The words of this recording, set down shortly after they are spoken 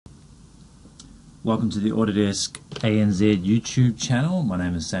Welcome to the Autodesk ANZ YouTube channel. My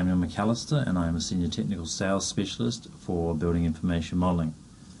name is Samuel McAllister and I am a Senior Technical Sales Specialist for Building Information Modeling.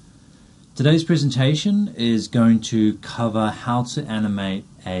 Today's presentation is going to cover how to animate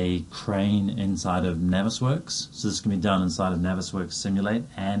a crane inside of Navisworks. So this can be done inside of Navisworks Simulate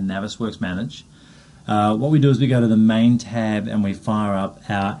and Navisworks Manage. What we do is we go to the main tab and we fire up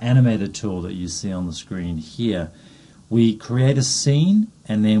our animator tool that you see on the screen here. We create a scene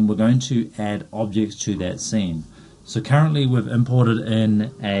and then we're going to add objects to that scene. So currently we've imported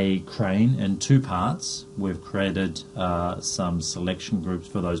in a crane in two parts. We've created some selection groups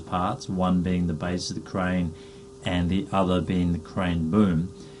for those parts, one being the base of the crane and the other being the crane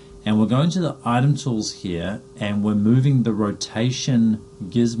boom. And we're going to the item tools here and we're moving the rotation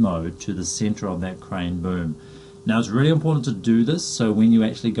gizmo to the center of that crane boom. Now it's really important to do this so when you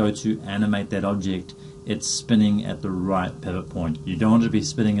actually go to animate that object, it's spinning at the right pivot point. You don't want it to be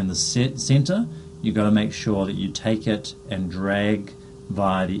spinning in the center. You've got to make sure that you take it and drag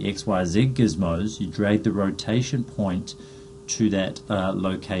via the XYZ gizmos. You drag the rotation point to that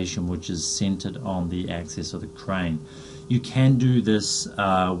location which is centered on the axis of the crane. You can do this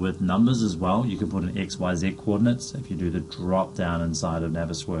with numbers as well. You can put in XYZ coordinates if you do the drop down inside of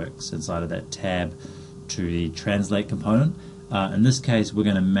Navisworks, inside of that tab to the translate component. In this case we're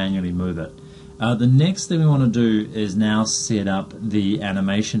going to manually move it. The next thing we want to do is now set up the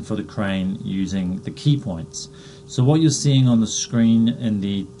animation for the crane using the key points. So what you're seeing on the screen in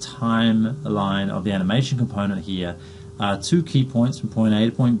the timeline of the animation component here are two key points from point A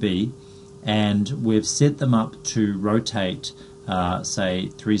to point B, and we've set them up to rotate say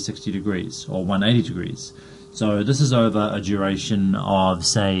 360 degrees or 180 degrees. So this is over a duration of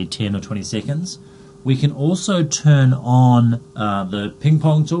say 10 or 20 seconds. We can also turn on the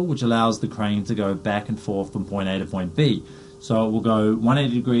ping-pong tool, which allows the crane to go back and forth from point A to point B. So it will go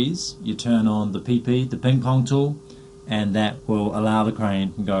 180 degrees, you turn on the PP, the ping-pong tool, and that will allow the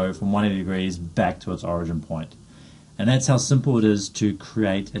crane to go from 180 degrees back to its origin point. And that's how simple it is to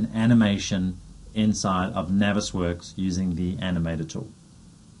create an animation inside of Navisworks using the animator tool.